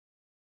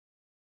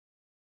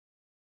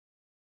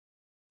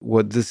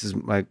What this is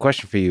my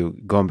question for you,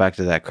 going back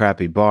to that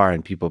crappy bar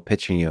and people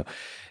pitching you,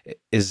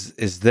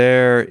 is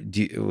there,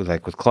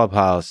 like with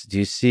Clubhouse, do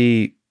you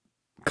see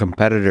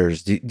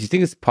competitors? Do you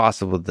think it's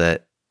possible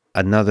that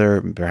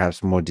another,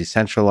 perhaps more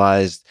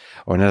decentralized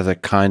or another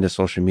kind of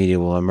social media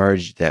will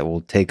emerge that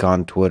will take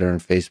on Twitter and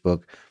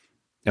Facebook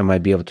and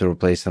might be able to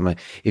replace them? Like,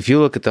 if you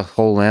look at the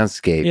whole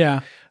landscape,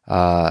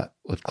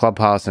 with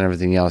Clubhouse and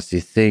everything else, do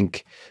you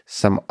think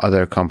some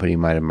other company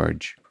might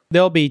emerge?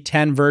 There'll be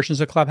 10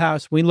 versions of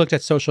Clubhouse. We looked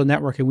at social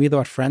networking. We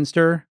thought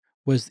Friendster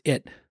was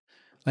it.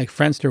 Like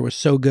Friendster was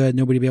so good,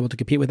 nobody would be able to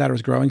compete with that. It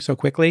was growing so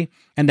quickly.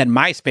 And then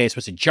MySpace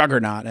was a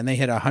juggernaut, and they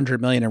hit 100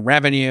 million in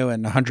revenue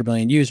and 100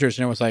 million users.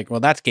 And it was like,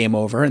 well, that's game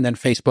over. And then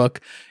Facebook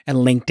and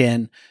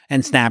LinkedIn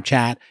and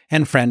Snapchat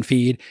and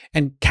FriendFeed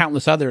and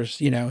countless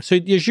others, you know. So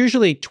there's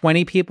usually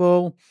 20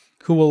 people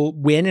who will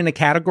win in a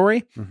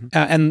category,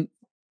 and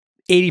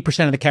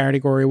 80% of the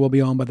category will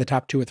be owned by the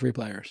top 2 or 3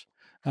 players.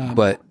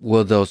 But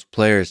will those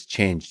players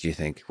change, do you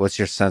think? What's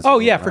your sense? Oh,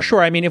 yeah, for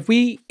sure. I mean,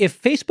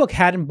 if Facebook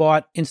hadn't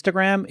bought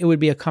Instagram, it would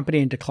be a company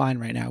in decline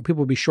right now.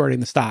 People would be shorting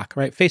the stock,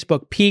 right?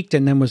 Facebook peaked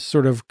and then was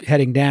sort of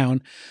heading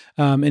down,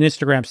 and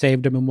Instagram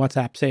saved them and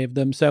WhatsApp saved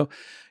them. So,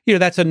 you know,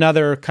 that's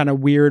another kind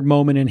of weird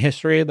moment in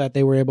history that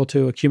they were able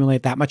to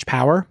accumulate that much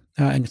power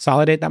and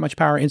consolidate that much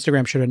power.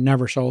 Instagram should have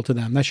never sold to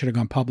them. That should have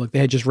gone public. They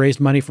had just raised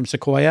money from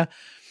Sequoia,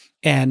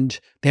 and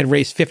they had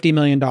raised $50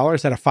 million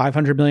at a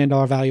 $500 million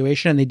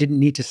valuation, and they didn't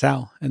need to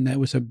sell. And that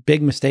was a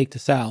big mistake to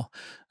sell.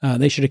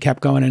 They should have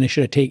kept going, and they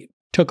should have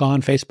took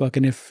on Facebook.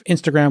 And if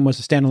Instagram was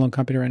a standalone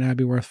company right now, it'd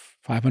be worth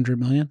 $500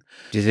 million.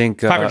 Do you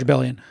think 500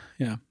 billion?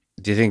 Yeah.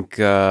 Do you think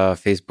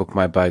Facebook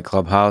might buy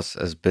Clubhouse?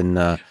 Has been?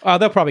 They'll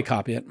probably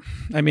copy it.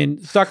 I mean,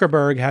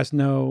 Zuckerberg has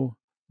no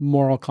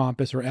moral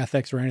compass or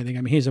ethics or anything.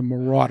 I mean, he's a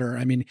marauder.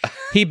 I mean,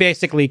 he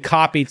basically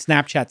copied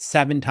Snapchat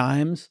 7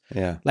 times.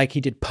 Yeah. Like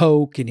he did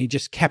Poke, and he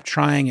just kept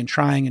trying and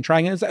trying and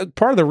trying. And it's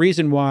part of the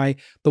reason why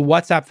the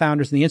WhatsApp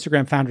founders and the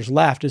Instagram founders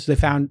left is they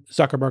found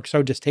Zuckerberg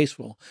so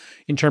distasteful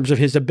in terms of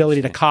his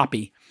ability to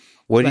copy.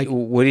 What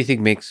do you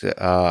think makes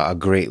a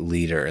great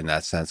leader in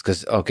that sense?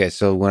 Because, okay,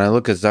 so when I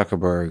look at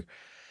Zuckerberg,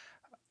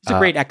 he's a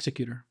great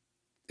executor.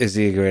 Is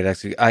he a great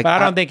executor? But I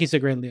don't think he's a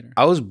great leader.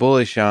 I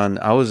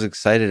was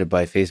excited to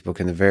buy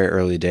Facebook in the very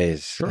early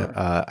days. Sure.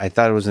 I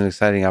thought it was an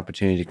exciting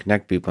opportunity to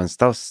connect people, and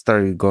stuff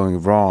started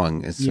going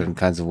wrong in certain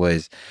kinds of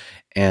ways.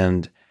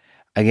 And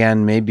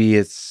again, maybe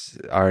it's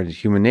our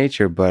human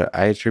nature, but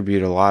I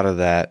attribute a lot of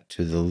that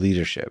to the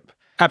leadership.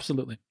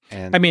 Absolutely.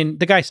 And I mean,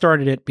 the guy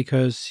started it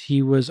because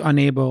he was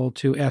unable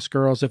to ask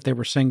girls if they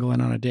were single and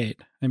on a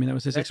date. I mean, that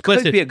was his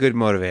explicit. That could be a good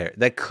motivator.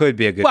 That could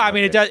be a good. Well, I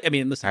mean, it does. I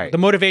mean, listen, the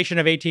motivation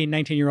of 18,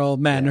 19-year-old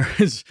men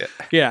is,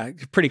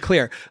 pretty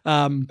clear.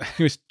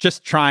 He was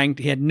just trying.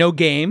 He had no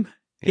game.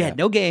 He had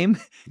no game,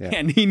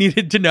 and he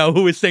needed to know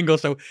who was single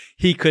so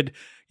he could,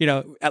 you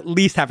know, at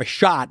least have a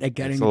shot at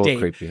getting a date.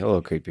 A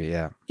little creepy.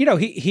 Yeah. You know,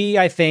 he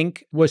I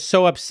think was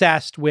so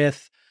obsessed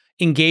with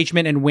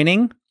engagement and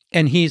winning.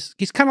 And he's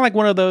kind of like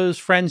one of those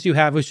friends you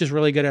have who's just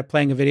really good at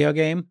playing a video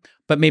game,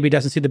 but maybe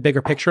doesn't see the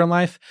bigger picture in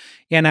life.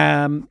 And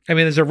I mean,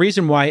 there's a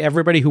reason why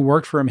everybody who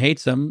worked for him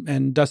hates him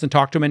and doesn't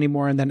talk to him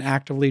anymore, and then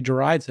actively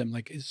derides him.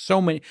 Like so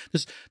many,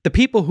 the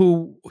people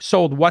who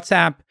sold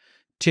WhatsApp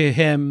to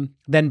him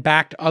then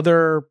backed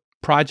other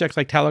projects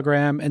like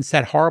Telegram and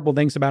said horrible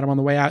things about him on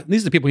the way out. And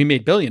these are the people he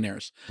made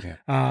billionaires,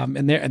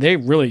 and they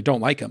really don't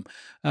like him.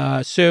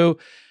 So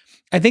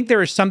I think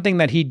there is something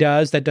that he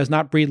does that does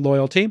not breed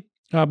loyalty.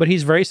 But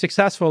he's very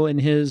successful in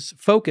his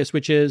focus,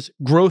 which is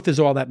growth is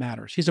all that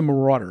matters. He's a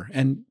marauder.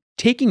 And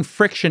taking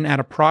friction out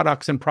of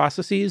products and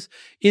processes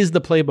is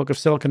the playbook of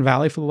Silicon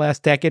Valley for the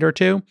last decade or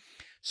two.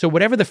 So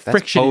whatever the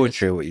friction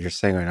poetry, is, what you're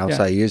saying right now. I'm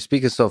sorry, you're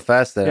speaking so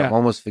fast that I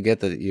almost forget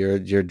that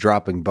you're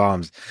dropping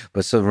bombs.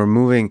 But so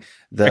removing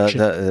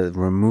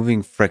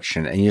removing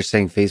friction, and you're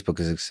saying Facebook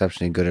is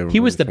exceptionally good at removing He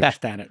was the friction.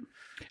 best at it.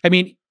 I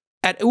mean,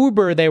 at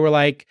Uber, they were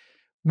like,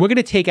 we're going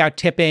to take out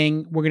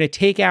tipping. We're going to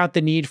take out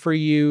the need for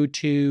you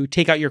to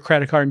take out your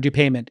credit card and do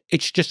payment.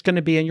 It's just going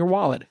to be in your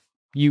wallet.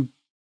 You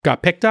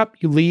got picked up,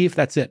 you leave,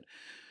 that's it.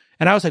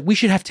 And I was like, we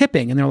should have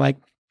tipping. And they're like,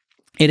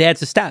 it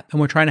adds a step,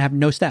 and we're trying to have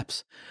no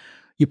steps.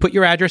 You put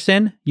your address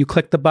in, you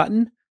click the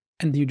button,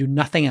 and you do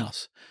nothing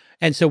else.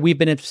 And so we've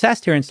been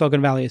obsessed here in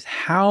Silicon Valley is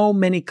how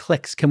many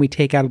clicks can we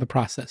take out of the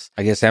process?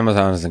 I guess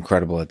Amazon is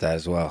incredible at that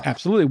as well.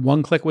 Absolutely.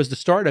 One click was the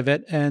start of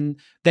it. And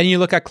then you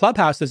look at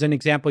Clubhouse as an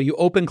example. You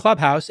open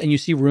Clubhouse and you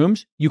see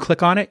rooms. You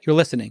click on it, you're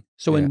listening.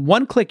 So in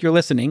one click, you're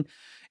listening.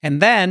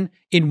 And then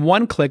in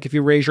one click, if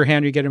you raise your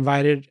hand, you get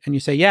invited and you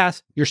say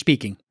yes, you're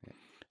speaking.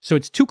 So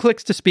it's 2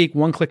 clicks to speak,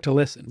 1 click to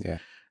listen. Yeah.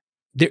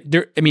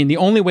 I mean, the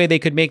only way they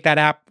could make that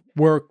app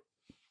work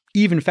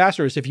even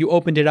faster is if you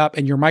opened it up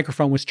and your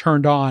microphone was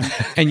turned on,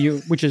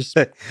 and which is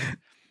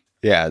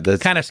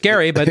that's kind of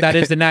scary, but that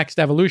is the next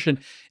evolution.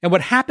 And what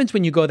happens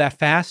when you go that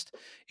fast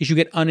is you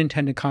get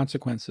unintended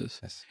consequences.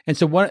 Yes. And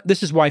so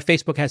this is why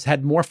Facebook has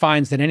had more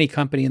fines than any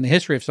company in the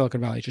history of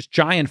Silicon Valley, just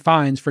giant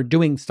fines for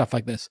doing stuff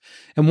like this.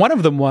 And one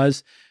of them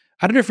was,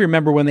 I don't know if you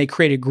remember when they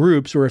created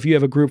groups, or if you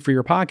have a group for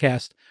your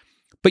podcast,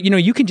 But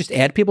you can just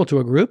add people to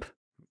a group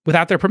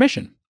without their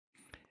permission.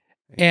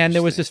 And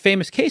there was this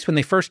famous case when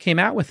they first came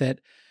out with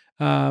it.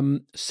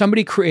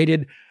 Somebody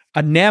created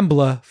a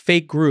NAMBLA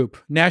fake group,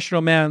 National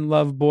Man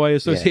Love Boy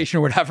Association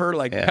or whatever,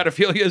 like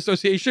pedophilia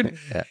association.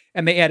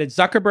 And they added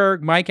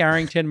Zuckerberg, Mike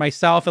Arrington,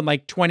 myself, and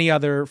like 20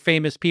 other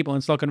famous people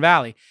in Silicon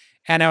Valley.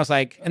 And I was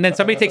like, and then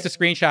somebody takes a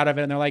screenshot of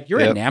it and they're like, you're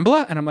in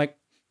NAMBLA? And I'm like,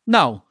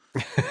 no.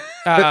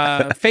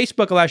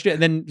 Facebook allows you to.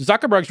 And then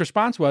Zuckerberg's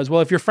response was,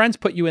 well, if your friends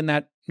put you in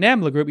that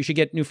NAMBLA group, you should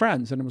get new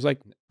friends. And it was like,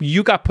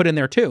 you got put in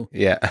there too.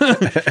 Yeah.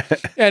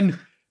 And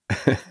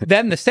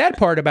then the sad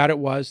part about it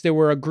was there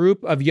were a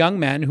group of young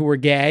men who were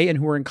gay and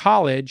who were in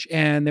college,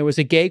 and there was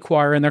a gay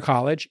choir in their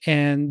college,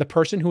 and the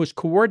person who was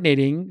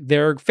coordinating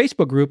their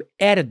Facebook group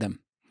added them.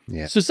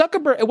 Yeah. So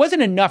Zuckerberg, it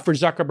wasn't enough for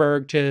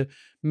Zuckerberg to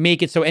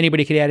make it so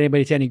anybody could add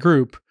anybody to any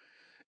group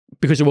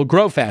because it will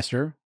grow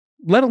faster,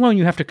 let alone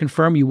you have to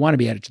confirm you want to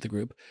be added to the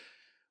group.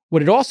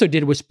 What it also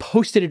did was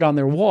posted it on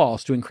their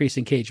walls to increase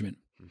engagement.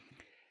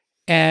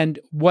 And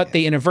what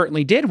they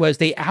inadvertently did was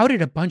they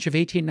outed a bunch of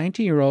 18,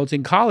 19-year-olds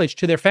in college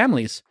to their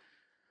families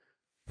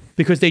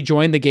because they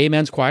joined the gay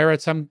men's choir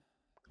at some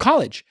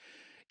college.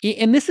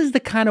 And this is the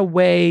kind of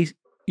way,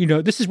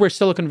 this is where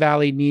Silicon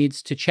Valley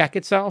needs to check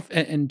itself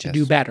and to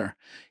do better,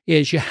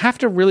 is you have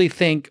to really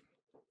think,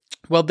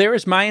 well, there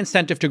is my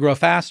incentive to grow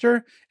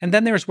faster, and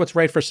then there's what's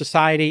right for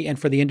society and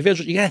for the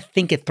individual. You got to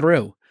think it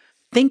through.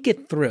 Think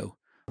it through.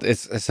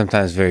 It's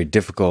sometimes very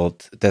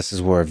difficult. This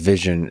is where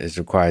vision is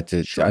required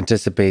to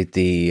anticipate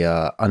the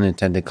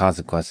unintended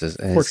consequences.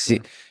 And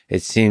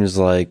it seems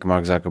like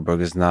Mark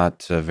Zuckerberg is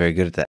not very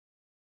good at that.